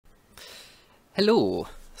Hello.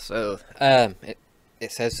 So,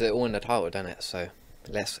 it says it all in the title, doesn't it? So,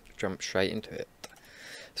 let's jump straight into it.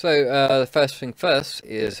 So, the first thing first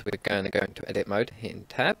is we're going to go into edit mode, hitting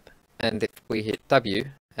tab, and if we hit W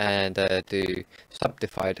and do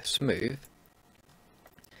subdivide smooth,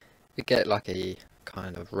 we get like a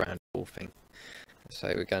kind of round ball thing.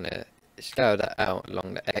 So we're going to scale that out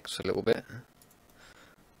along the X a little bit,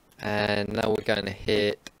 and now we're going to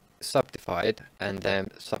hit subdivide and then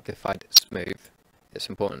subdivide smooth. It's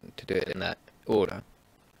important to do it in that order.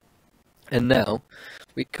 And now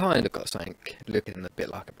we kind of got something looking a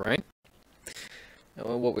bit like a brain.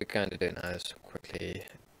 Well, what we're going to do now is quickly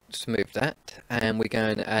smooth that, and we're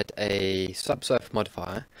going to add a subsurf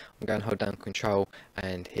modifier. I'm going to hold down Control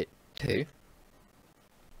and hit 2.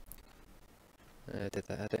 Did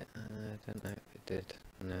that add it? I don't know if it did.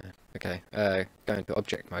 No. Okay. Go into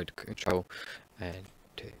object mode, Control and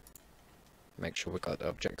 2. Make sure we've got the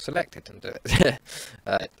object selected and do it.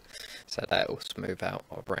 So that will smooth out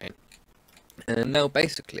our brain. And now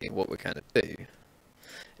basically what we're going to do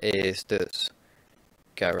is just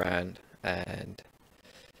go around and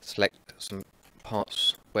select some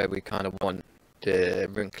parts where we kind of want the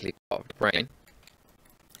wrinkly part of the brain,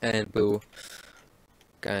 and we'll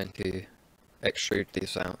going to extrude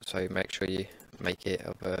these out, so make sure you make it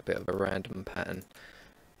of a bit of a random pattern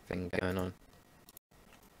thing going on.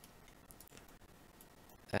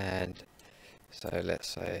 And so let's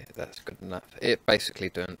say that's good enough. It basically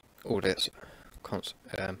doing all this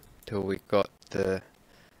till we got the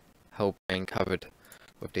whole brain covered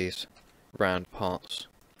with these round parts.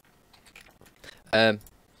 So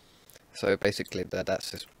basically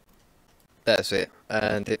that's it.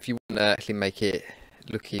 And if you want to actually make it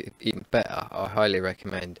look even better, I highly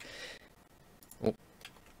recommend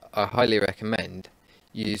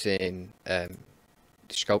using the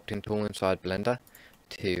sculpting tool inside Blender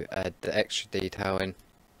to add the extra detail in.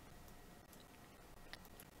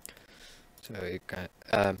 So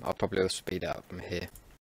I'll probably speed it up from here.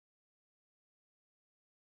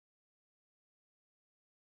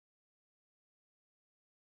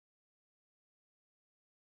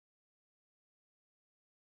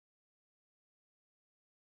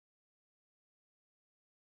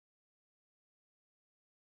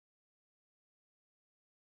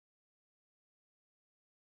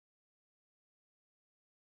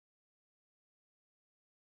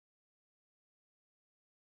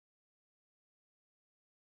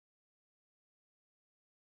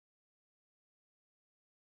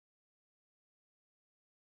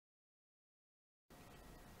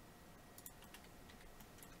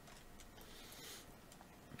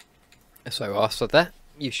 So after that,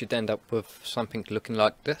 you should end up with something looking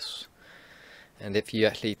like this. And if you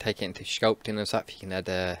actually take it into sculpting and stuff, you can add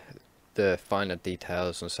the finer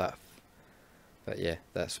details and stuff. But yeah,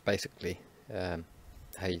 that's basically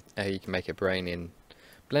how you can make a brain in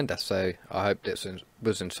Blender. So I hope this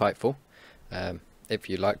was insightful. If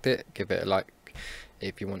you liked it, give it a like.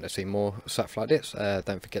 If you want to see more stuff like this,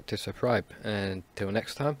 don't forget to subscribe. And until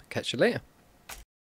next time, catch you later.